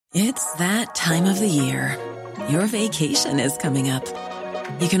It's that time of the year. Your vacation is coming up.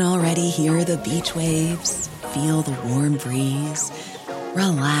 You can already hear the beach waves, feel the warm breeze,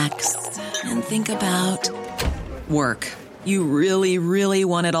 relax, and think about work. You really, really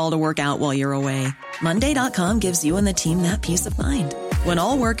want it all to work out while you're away. Monday.com gives you and the team that peace of mind. When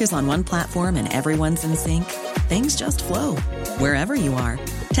all work is on one platform and everyone's in sync, things just flow. Wherever you are,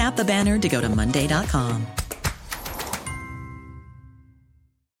 tap the banner to go to Monday.com.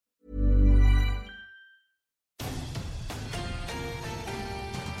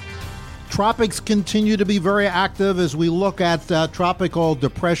 Tropics continue to be very active as we look at Tropical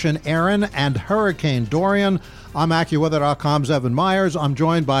Depression Erin and Hurricane Dorian. I'm AccuWeather.com's Evan Myers. I'm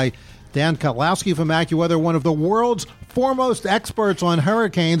joined by Dan Kotlowski from AccuWeather, one of the world's foremost experts on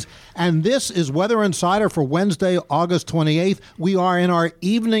hurricanes. And this is Weather Insider for Wednesday, August 28th. We are in our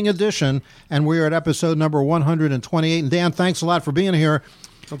evening edition, and we are at episode number 128. And Dan, thanks a lot for being here.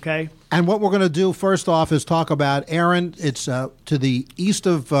 Okay. And what we're going to do first off is talk about Erin. It's to the east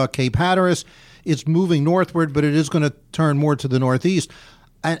of Cape Hatteras. It's moving northward, but it is going to turn more to the northeast.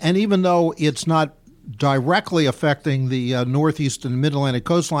 And even though it's not directly affecting the northeast and mid-Atlantic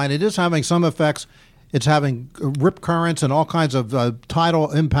coastline, it is having some effects. It's having rip currents and all kinds of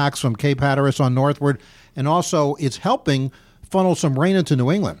tidal impacts from Cape Hatteras on northward. And also it's helping funnel some rain into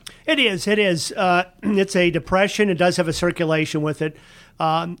New England. It is. It's a depression. It does have a circulation with it.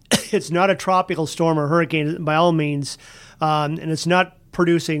 It's not a tropical storm or hurricane by all means, and it's not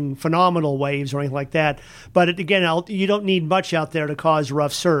producing phenomenal waves or anything like that. But you don't need much out there to cause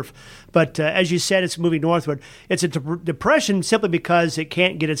rough surf. But as you said, it's moving northward. It's a depression simply because it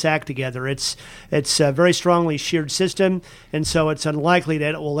can't get its act together. It's a very strongly sheared system, and so it's unlikely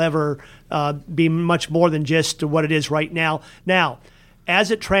that it will ever be much more than just what it is right now. Now,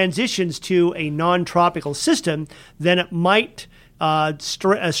 as it transitions to a non-tropical system, then it might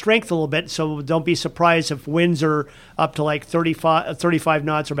strength a little bit, so don't be surprised if winds are up to like 35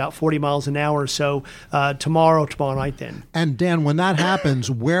 knots or about 40 miles an hour or so tomorrow night then. And Dan, when that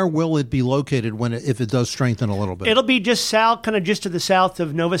happens, where will it be located if it does strengthen a little bit? It'll be just to the south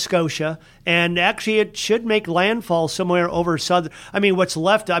of Nova Scotia, and actually it should make landfall somewhere over what's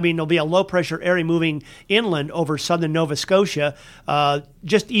left, there'll be a low-pressure area moving inland over southern Nova Scotia,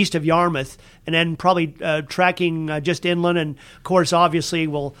 just east of Yarmouth, and then probably tracking just inland. And, of course, obviously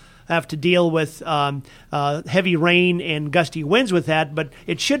we'll have to deal with heavy rain and gusty winds with that, but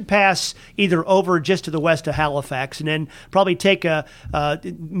it should pass either over just to the west of Halifax and then probably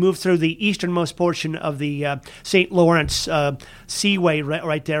move through the easternmost portion of the St. Lawrence Seaway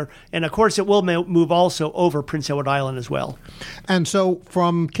right there. And, of course, it will move also over Prince Edward Island as well. And so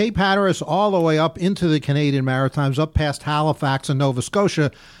from Cape Hatteras all the way up into the Canadian Maritimes, up past Halifax and Nova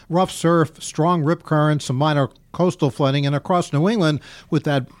Scotia, rough surf, strong rip currents, some minor coastal flooding, and across New England with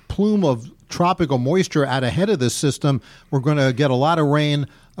that plume of tropical moisture out ahead of this system, we're going to get a lot of rain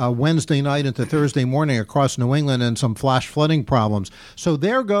Wednesday night into Thursday morning across New England and some flash flooding problems. So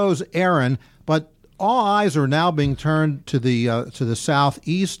there goes Erin, but all eyes are now being turned to the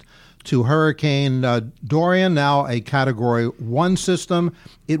southeast, to Hurricane Dorian, now a Category 1 system.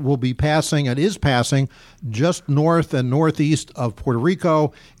 It is passing just north and northeast of Puerto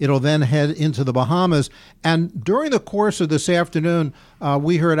Rico. It'll then head into the Bahamas. And during the course of this afternoon,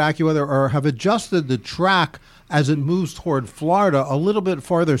 we here at AccuWeather have adjusted the track as it moves toward Florida a little bit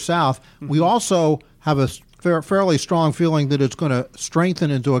farther south. Mm-hmm. We also have a fairly strong feeling that it's going to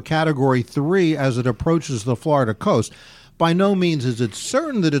strengthen into a Category 3 as it approaches the Florida coast. By no means is it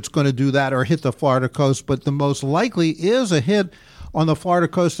certain that it's going to do that or hit the Florida coast, but the most likely is a hit on the Florida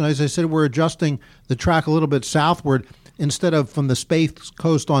coast. And as I said, we're adjusting the track a little bit southward instead of from the Space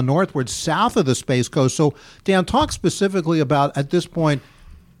Coast on northward, south of the Space Coast. So, Dan, talk specifically about, at this point,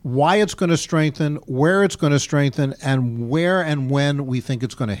 why it's going to strengthen, where it's going to strengthen, and where and when we think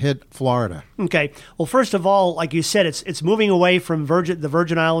it's going to hit Florida. Okay. Well, first of all, like you said, it's moving away from the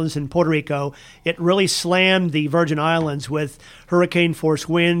Virgin Islands and Puerto Rico. It really slammed the Virgin Islands with hurricane-force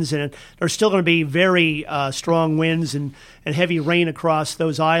winds, and there's still going to be very strong winds and heavy rain across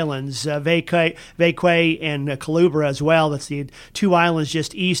those islands, Vacay and Culebra as well. That's the two islands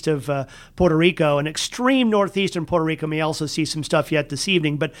just east of Puerto Rico. And extreme northeastern Puerto Rico may also see some stuff yet this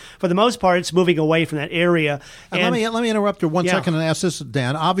evening. But for the most part, it's moving away from that area. And let me interrupt you one second and ask this,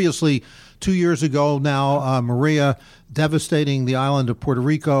 Dan. Obviously, 2 years ago now, Maria devastating the island of Puerto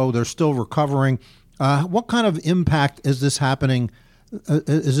Rico. They're still recovering. What kind of impact is this happening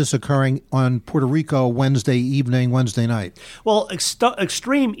is this occurring on Puerto Rico Wednesday evening, Wednesday night? Well,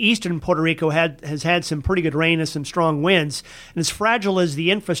 extreme eastern Puerto Rico has had some pretty good rain and some strong winds. And as fragile as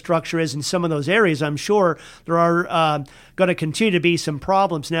the infrastructure is in some of those areas, I'm sure there are going to continue to be some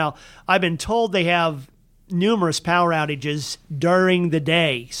problems. Now, I've been told they have numerous power outages during the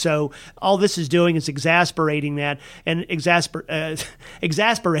day. So all this is doing is exasperating that and exasperating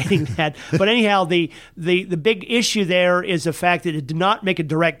that. But anyhow, the big issue there is the fact that it did not make a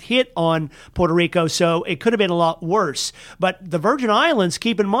direct hit on Puerto Rico, so it could have been a lot worse. But the Virgin Islands,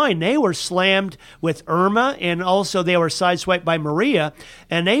 keep in mind, they were slammed with Irma, and also they were sideswiped by Maria,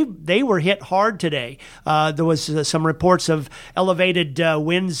 and they were hit hard today. There was some reports of elevated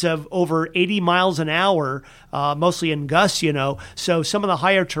winds of over 80 miles an hour, mostly in gusts, So some of the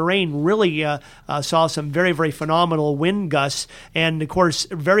higher terrain really saw some very, very phenomenal wind gusts. And, of course,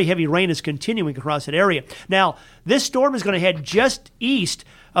 very heavy rain is continuing across that area. Now, this storm is going to head just east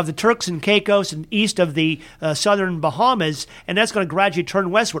of the Turks and Caicos and east of the southern Bahamas, and that's going to gradually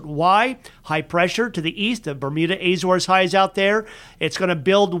turn westward. Why? High pressure to the east. The Bermuda Azores high is out there. It's going to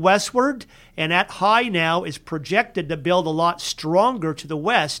build westward, and that high now is projected to build a lot stronger to the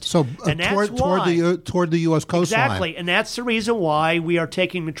west. So and toward the U.S. coastline. Exactly, and that's the reason why we are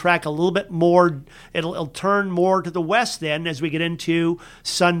taking the track a little bit more. It'll turn more to the west then as we get into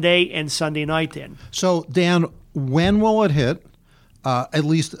Sunday and Sunday night then. So, Dan, when will it hit? At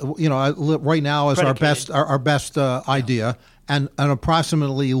least, right now is our best idea. And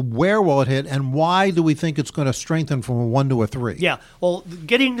approximately where will it hit, and why do we think it's going to strengthen from a 1 to a 3? Yeah, well,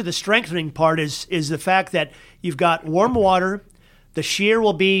 getting to the strengthening part is the fact that you've got warm water. The shear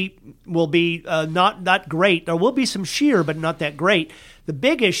will be not great. There will be some shear, but not that great. The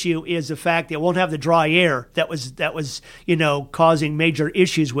big issue is the fact that it won't have the dry air that was causing major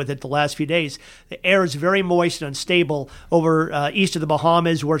issues with it the last few days. The air is very moist and unstable over east of the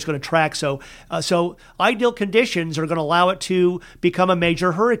Bahamas where it's going to track. So ideal conditions are going to allow it to become a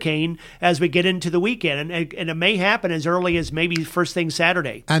major hurricane as we get into the weekend, and it may happen as early as maybe first thing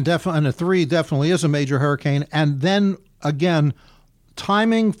Saturday. And a 3 definitely is a major hurricane. And then again,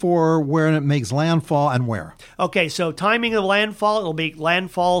 timing for where it makes landfall and where? Okay, so timing of landfall, it'll be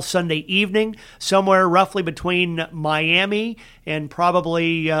landfall Sunday evening, somewhere roughly between Miami and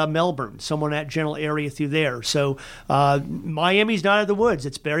probably Melbourne, somewhere in that general area through there. So Miami's not out of the woods.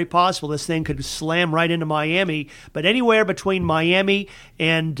 It's very possible this thing could slam right into Miami, but anywhere between Miami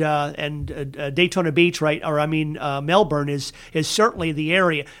and Daytona Beach, Melbourne is certainly the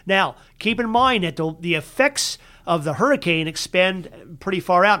area. Now, keep in mind that the effects of the hurricane expand pretty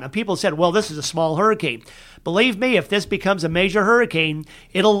far out. Now, people said, well, this is a small hurricane. Believe me, if this becomes a major hurricane,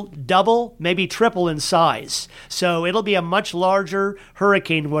 it'll double, maybe triple in size. So it'll be a much larger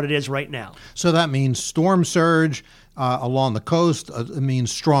hurricane than what it is right now. So that means storm surge along the coast. It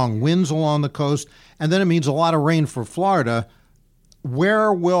means strong winds along the coast. And then it means a lot of rain for Florida.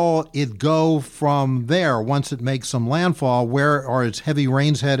 Where will it go from there once it makes some landfall? Where are its heavy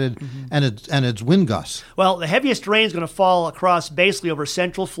rains headed and its wind gusts? Well, the heaviest rain is going to fall across basically over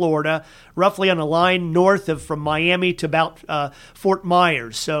central Florida, roughly on a line north of from Miami to about Fort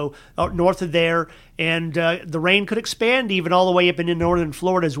Myers, so north of there. And the rain could expand even all the way up into northern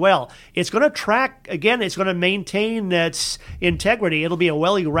Florida as well. It's going to track, again, it's going to maintain its integrity. It'll be a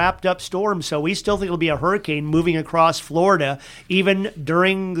well-wrapped up storm, so we still think it'll be a hurricane moving across Florida even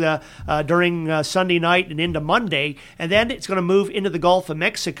during Sunday night and into Monday. And then it's going to move into the Gulf of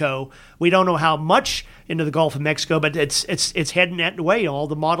Mexico. We don't know how much into the Gulf of Mexico, but it's heading that way. All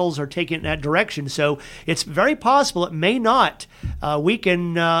the models are taking it in that direction. So it's very possible it may not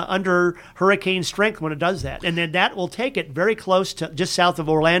weaken under hurricane strength when it does that. And then that will take it very close to just south of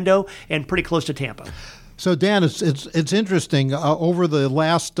Orlando and pretty close to Tampa. So, Dan, it's interesting. Over the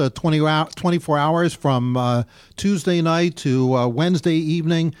last 24 hours from Tuesday night to Wednesday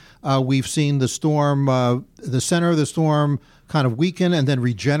evening, we've seen the storm, the center of the storm, kind of weaken and then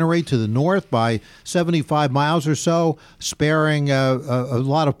regenerate to the north by 75 miles or so, sparing a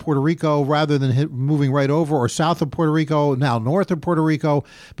lot of Puerto Rico rather than moving right over, or south of Puerto Rico, now north of Puerto Rico.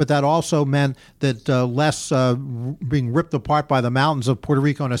 But that also meant that less being ripped apart by the mountains of Puerto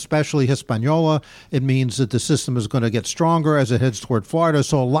Rico, and especially Hispaniola. It means that the system is going to get stronger as it heads toward Florida.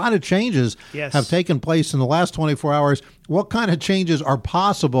 So a lot of changes have taken place in the last 24 hours. What kind of changes are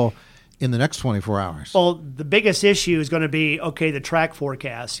possible in the next 24 hours? Well, the biggest issue is going to be, the track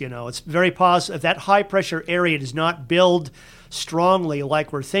forecast. It's very possible if that high-pressure area does not build strongly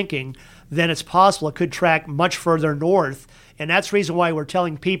like we're thinking, then it's possible it could track much further north And that's the reason why we're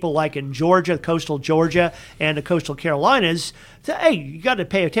telling people like in Georgia, coastal Georgia, and the coastal Carolinas, hey, you got to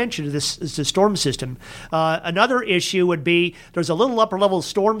pay attention to this storm system. Another issue would be there's a little upper level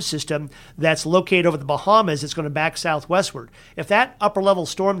storm system that's located over the Bahamas that's going to back southwestward. If that upper level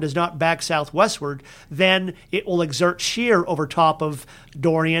storm does not back southwestward, then it will exert shear over top of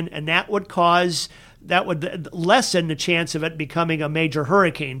Dorian, and that would lessen the chance of it becoming a major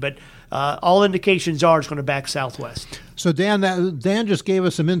hurricane. But all indications are it's going to back southwest. So Dan just gave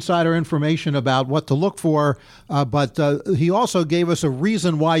us some insider information about what to look for, but he also gave us a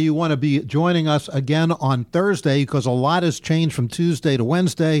reason why you want to be joining us again on Thursday, because a lot has changed from Tuesday to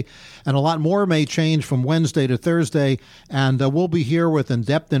Wednesday, and a lot more may change from Wednesday to Thursday, and we'll be here with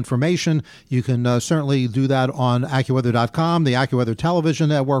in-depth information. You can certainly do that on AccuWeather.com, the AccuWeather Television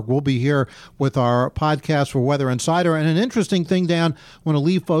Network. We'll be here with our podcast for Weather Insider. And an interesting thing, Dan, I want to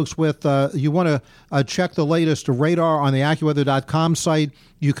leave folks with, you want to check the latest radar on the AccuWeather.com site.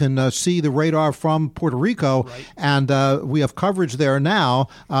 You can see the radar from Puerto Rico, right. And we have coverage there now.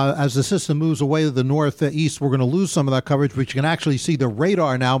 As the system moves away to the northeast, we're going to lose some of that coverage, but you can actually see the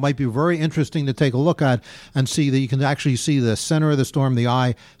radar now. It might be very interesting to take a look at and see that you can actually see the center of the storm, the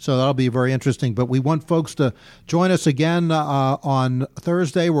eye, so that'll be very interesting. But we want folks to join us again on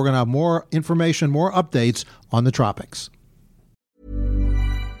Thursday. We're going to have more information, more updates on the tropics.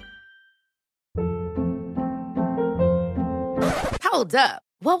 Hold up.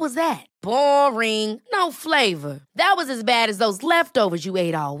 What was that? Boring. No flavor. That was as bad as those leftovers you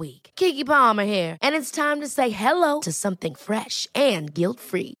ate all week. Keke Palmer here, and it's time to say hello to something fresh and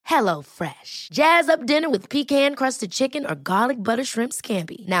guilt-free. Hello Fresh. Jazz up dinner with pecan-crusted chicken or garlic butter shrimp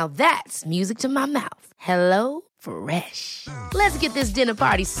scampi. Now that's music to my mouth. Hello Fresh. Let's get this dinner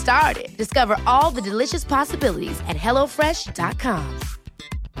party started. Discover all the delicious possibilities at HelloFresh.com.